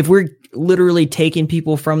if we're literally taking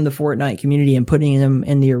people from the Fortnite community and putting them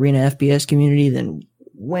in the arena FPS community, then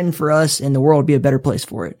win for us and the world would be a better place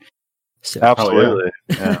for it. So, absolutely.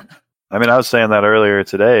 Yeah. I mean, I was saying that earlier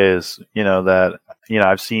today is,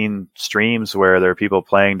 I've seen streams where there are people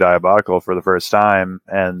playing Diabolical for the first time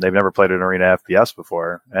and they've never played an arena FPS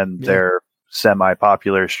before. And they're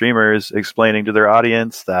semi-popular streamers explaining to their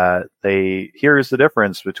audience that here's the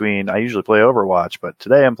difference between, I usually play Overwatch, but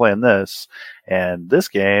today I'm playing this. And this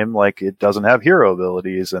game, like, it doesn't have hero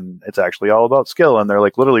abilities and it's actually all about skill. And they're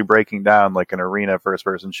like literally breaking down like an arena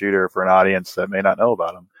first-person shooter for an audience that may not know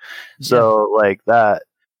about them. So like that.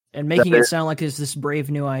 And making it sound like it's this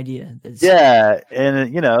brave new idea.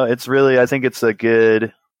 And it's really, I think it's a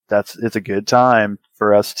good time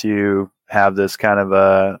for us to have this kind of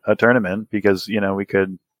a tournament because, it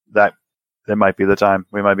might be the time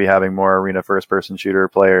we might be having more arena first person shooter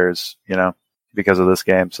players, because of this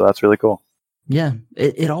game. So that's really cool. Yeah.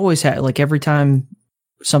 It always had, like, every time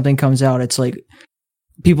something comes out, it's like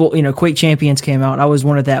people, Quake Champions came out. I was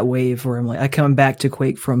one of that wave where I'm like, I come back to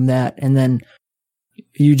Quake from that. And then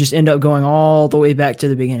you just end up going all the way back to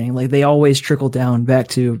the beginning. Like, they always trickle down back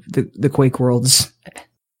to the Quake worlds,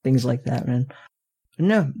 things like that, man.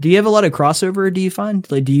 No. Do you have a lot of crossover, do you find?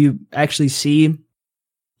 Like, do you actually see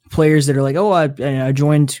players that are like, oh, I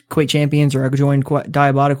joined Quake Champions or I joined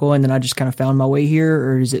Diabolical and then I just kind of found my way here?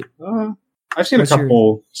 Or is it... I've seen a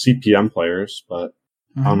couple CPM players, but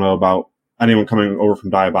I don't know about anyone coming over from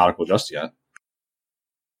Diabolical just yet.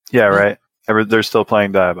 Yeah, right. They're still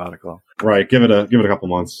playing Diabolical. Right, give it a couple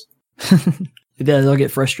months. They'll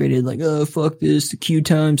get frustrated, like, oh, fuck this, the queue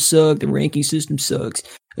times suck, the ranking system sucks.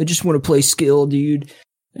 I just want to play skill, dude.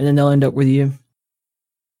 And then they'll end up with you.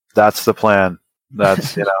 That's the plan.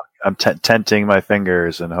 That's, I'm tenting my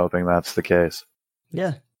fingers and hoping that's the case.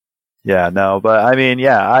 Yeah. Yeah, no, but I mean,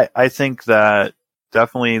 I think that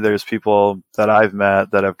definitely there's people that I've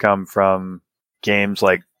met that have come from games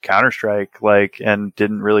like Counter-Strike, and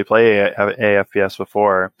didn't really play AFPS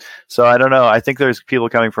before. So I don't know. I think there's people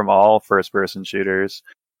coming from all first-person shooters,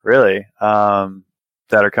 really, that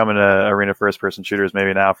are coming to arena first-person shooters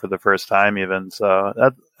maybe now for the first time even. So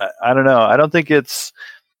I don't know. I don't think it's...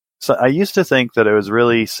 So I used to think that it was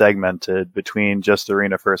really segmented between just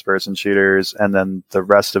arena first-person shooters and then the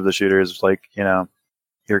rest of the shooters, like,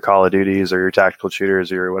 your Call of Duties or your tactical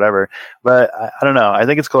shooters or whatever. But I don't know. I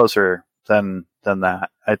think it's closer than that.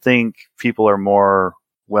 I think people are more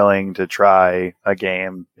willing to try a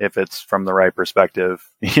game if it's from the right perspective.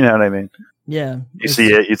 You know what I mean? Yeah. You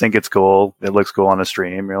see it, you think it's cool, it looks cool on a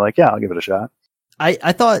stream, you're like, yeah, I'll give it a shot. I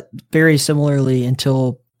thought very similarly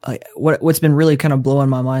until what's been really kind of blowing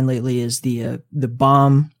my mind lately is the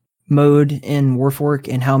bomb mode in Warfork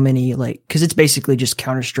and how many, like, because it's basically just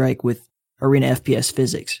Counter-Strike with arena FPS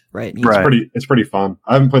physics, right? It's pretty fun.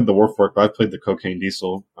 I haven't played the Warfork, but I've played the Cocaine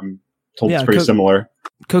Diesel. I'm told it's pretty similar.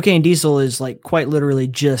 Cocaine Diesel is like quite literally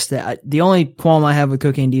just that. The only qualm I have with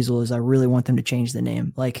Cocaine Diesel is I really want them to change the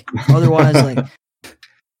name. Like, otherwise, like,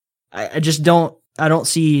 I just don't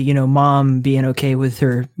see, mom being okay with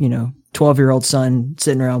her, 12-year-old son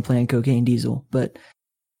sitting around playing Cocaine Diesel. But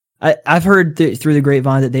I've heard through the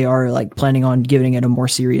grapevine that they are like planning on giving it a more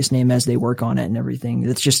serious name as they work on it and everything.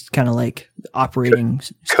 It's just kind of like operating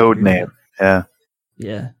code name. Yeah.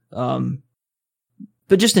 Yeah.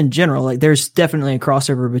 But just in general, like, there's definitely a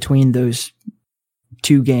crossover between those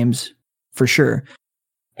two games for sure.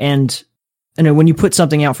 And when you put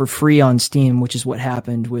something out for free on Steam, which is what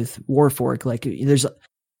happened with Warfork, like, there's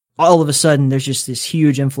all of a sudden there's just this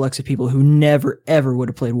huge influx of people who never ever would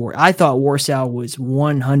have played War. I thought Warsow was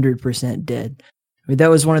 100% dead. I mean, that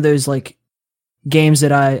was one of those like games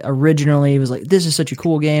that I originally was like, this is such a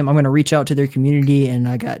cool game, I'm going to reach out to their community, and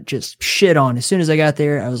I got just shit on. As soon as I got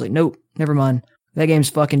there, I was like, nope, never mind. That game's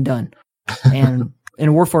fucking done. And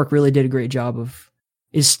Warfork really did a great job of,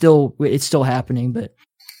 it's still happening, but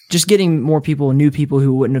just getting more people, new people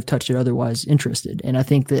who wouldn't have touched it otherwise, interested. And I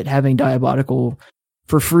think that having Diabolical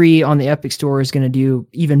for free on the Epic Store is going to do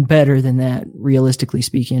even better than that, realistically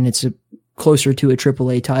speaking. It's closer to a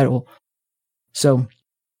AAA title. So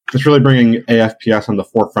it's really bringing AFPS on the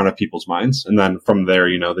forefront of people's minds. And then from there,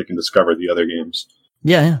 they can discover the other games.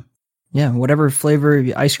 Yeah. Whatever flavor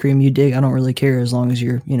of ice cream you dig, I don't really care as long as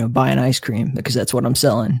you're, buying ice cream, because that's what I'm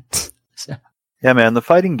selling. So. Yeah, man, the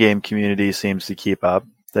fighting game community seems to keep up.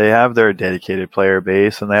 They have their dedicated player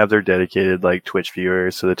base and they have their dedicated like Twitch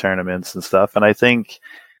viewers to the tournaments and stuff. And I think,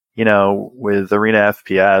 with Arena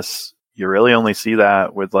FPS, you really only see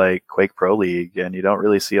that with like Quake Pro League, and you don't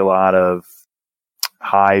really see a lot of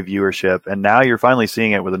high viewership. And now you're finally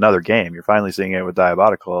seeing it with another game. You're finally seeing it with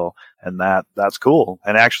Diabolical, and that's cool.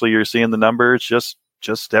 And actually you're seeing the numbers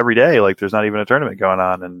just every day. Like, there's not even a tournament going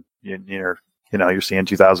on, and you're seeing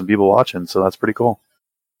 2,000 people watching. So that's pretty cool.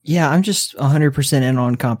 Yeah, I'm just 100% in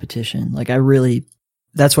on competition. Like, I really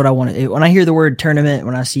that's what I want to. When I hear the word tournament,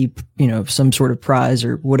 when I see, some sort of prize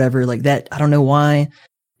or whatever like that, I don't know why.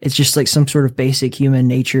 It's just like some sort of basic human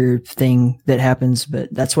nature thing that happens,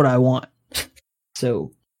 but that's what I want.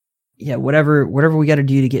 So yeah, whatever we got to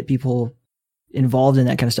do to get people involved in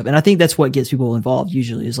that kind of stuff. And I think that's what gets people involved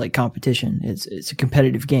usually is like competition. It's a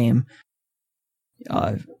competitive game.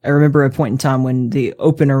 I remember a point in time when the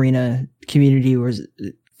open arena community was,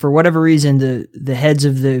 for whatever reason, the heads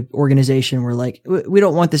of the organization were like, we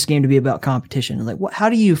don't want this game to be about competition. Like, how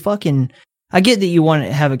do you I get that you want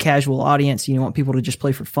to have a casual audience and you want people to just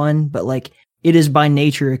play for fun, but like it is by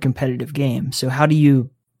nature a competitive game. So how are you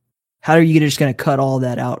just going to cut all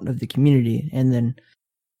that out of the community? And then,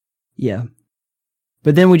 yeah.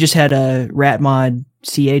 But then we just had a Ratmod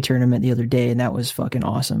CA tournament the other day and that was fucking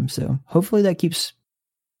awesome. So hopefully that keeps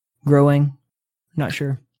growing. Not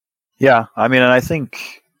sure. Yeah. I mean, and I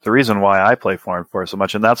think the reason why I play 4 and 4 so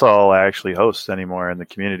much, and that's all I actually host anymore in the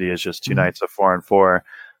community, is just 2 nights of 4 and 4.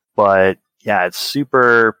 But yeah, it's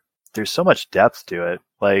super, there's so much depth to it.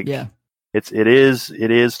 Like, yeah. It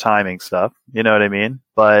is timing stuff, you know what I mean?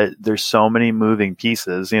 But there's so many moving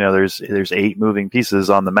pieces, there's 8 moving pieces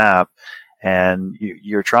on the map, and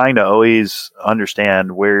you're trying to always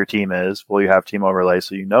understand where your team is. Well, you have team overlay,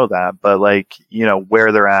 so you know that, but like,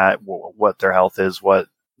 where they're at, what their health is, what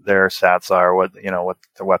their stats are, what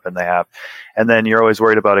the weapon they have. And then you're always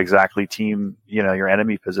worried about exactly team, your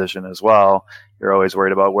enemy position as well. You're always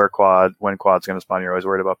worried about when quad's going to spawn. You're always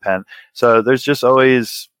worried about pen. So there's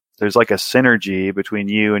like a synergy between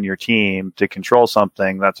you and your team to control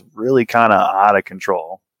something that's really kind of out of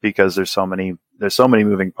control because there's so many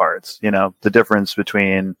moving parts. The difference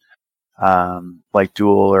between like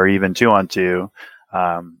duel or even 2-on-2,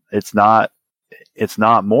 it's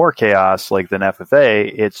not more chaos like than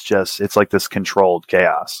FFA. It's like this controlled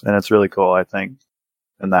chaos, and it's really cool, I think,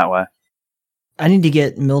 in that way. I need to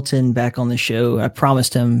get Milton back on the show. I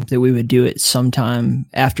promised him that we would do it sometime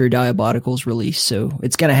after Diabotical's release, so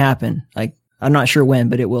it's going to happen. Like, I'm not sure when,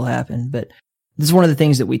 but it will happen. But this is one of the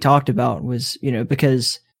things that we talked about was,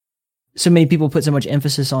 because so many people put so much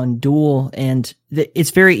emphasis on duel, and it's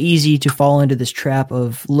very easy to fall into this trap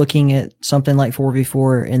of looking at something like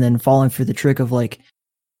 4v4 and then falling for the trick of like,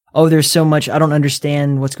 oh, there's so much, I don't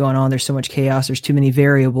understand what's going on. There's so much chaos. There's too many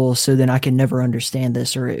variables. So then I can never understand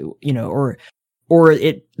this, or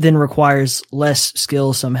it then requires less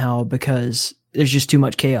skill somehow because there's just too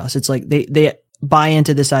much chaos. It's like they buy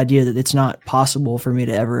into this idea that it's not possible for me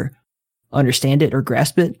to ever understand it or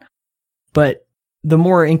grasp it. But the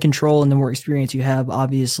more in control and the more experience you have,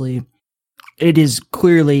 obviously, it is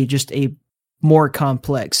clearly just a more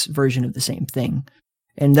complex version of the same thing.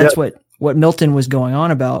 And that's what Milton was going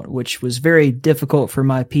on about, which was very difficult for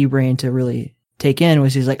my P-brain to really take in,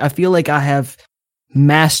 was he's like, I feel like I have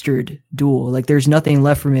mastered duel. Like there's nothing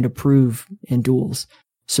left for me to prove in duels.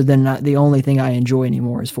 So then the only thing I enjoy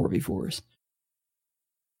anymore is 4v4s.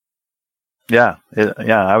 Yeah.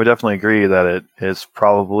 I would definitely agree that it is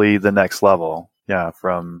probably the next level. Yeah.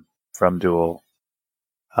 From duel.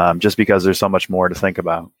 Just because there's so much more to think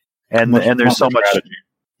about. And there's so much strategy.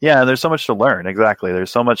 Yeah, there's so much to learn. Exactly.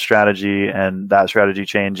 There's so much strategy, and that strategy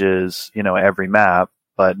changes, every map,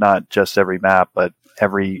 but not just every map, but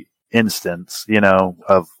every instance,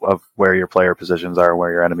 of where your player positions are and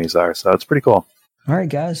where your enemies are. So it's pretty cool. All right,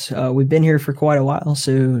 guys. We've been here for quite a while,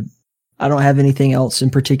 so I don't have anything else in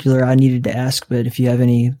particular I needed to ask, but if you have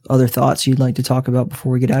any other thoughts you'd like to talk about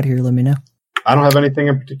before we get out of here, let me know. I don't have anything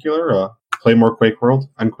in particular. Play more Quake World,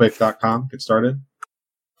 unquake.com. Get started.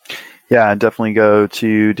 Yeah, and definitely go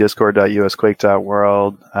to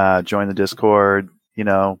discord.usquake.world, join the Discord,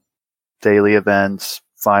 daily events,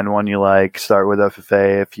 find one you like, start with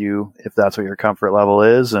FFA if that's what your comfort level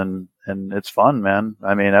is, and it's fun, man.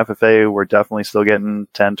 I mean, FFA, we're definitely still getting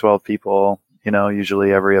 10, 12 people,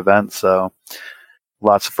 usually every event, so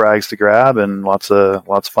lots of frags to grab and lots of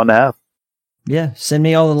fun to have. Yeah, send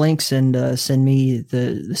me all the links and send me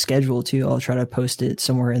the schedule too. I'll try to post it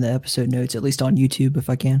somewhere in the episode notes, at least on YouTube if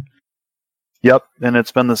I can. Yep, and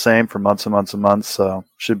it's been the same for months and months and months, so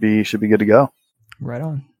should be good to go. Right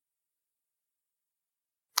on.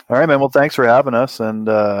 All right, man. Well, thanks for having us, and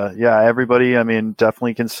everybody. I mean,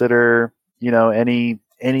 definitely consider any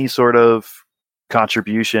sort of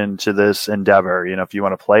contribution to this endeavor. If you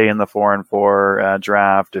want to play in the 4 and 4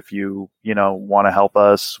 draft, if you want to help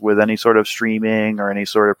us with any sort of streaming or any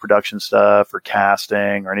sort of production stuff or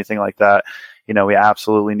casting or anything like that. We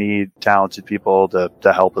absolutely need talented people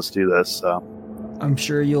to help us do this. So I'm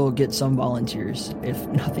sure you'll get some volunteers, if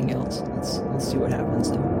nothing else. Let's see what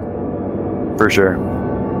happens though. For sure.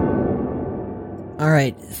 All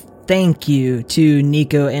right. Thank you to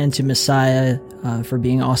Nico and to Messiah. for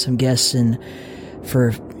being awesome guests and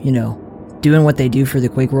for, doing what they do for the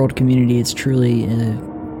Quake World community. It's truly,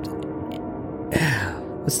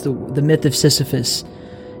 what's the myth of Sisyphus?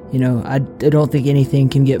 I don't think anything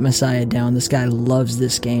can get Messiah down. This guy loves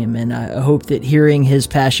this game, and I hope that hearing his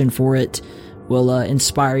passion for it will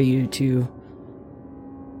inspire you to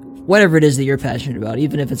whatever it is that you're passionate about,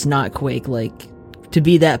 even if it's not Quake. Like, to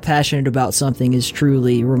be that passionate about something is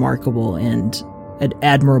truly remarkable and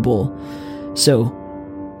admirable. So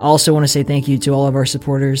I also want to say thank you to all of our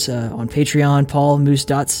supporters on Patreon: Paul, Moose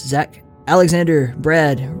Dots, Zach, Alexander,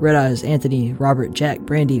 Brad, Red Eyes, Anthony, Robert, Jack,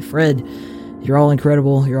 Brandy, Fred. You're all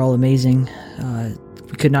incredible. You're all amazing.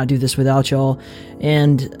 We could not do this without y'all.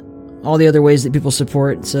 And all the other ways that people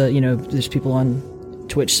support. So, there's people on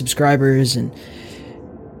Twitch subscribers and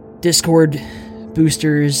Discord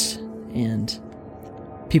boosters and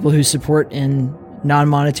people who support in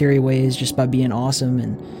non-monetary ways just by being awesome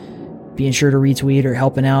and being sure to retweet or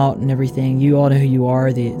helping out and everything. You all know who you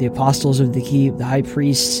are. The apostles of the keep, the high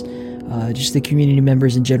priests, just the community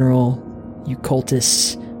members in general. You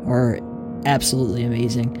cultists are absolutely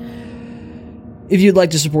amazing. If you'd like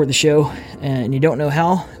to support the show and you don't know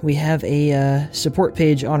how, we have a support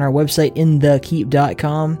page on our website,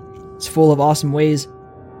 inthekeep.com. It's full of awesome ways.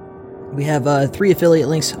 We have 3 affiliate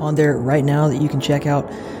links on there right now that you can check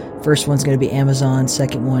out. First one's going to be Amazon.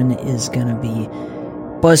 Second one is going to be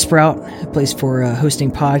Buzzsprout, a place for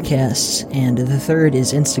hosting podcasts. And the third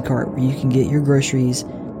is Instacart, where you can get your groceries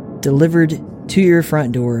delivered to your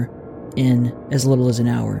front door in as little as an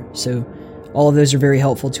hour. So all of those are very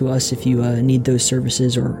helpful to us. If you need those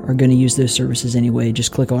services or are going to use those services anyway,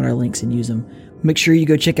 just click on our links and use them. Make sure you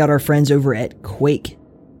go check out our friends over at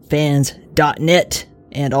QuakeFans.net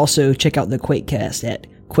and also check out the QuakeCast at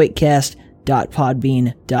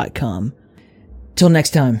QuakeCast.podbean.com. Till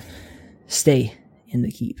next time, stay in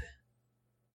the keep.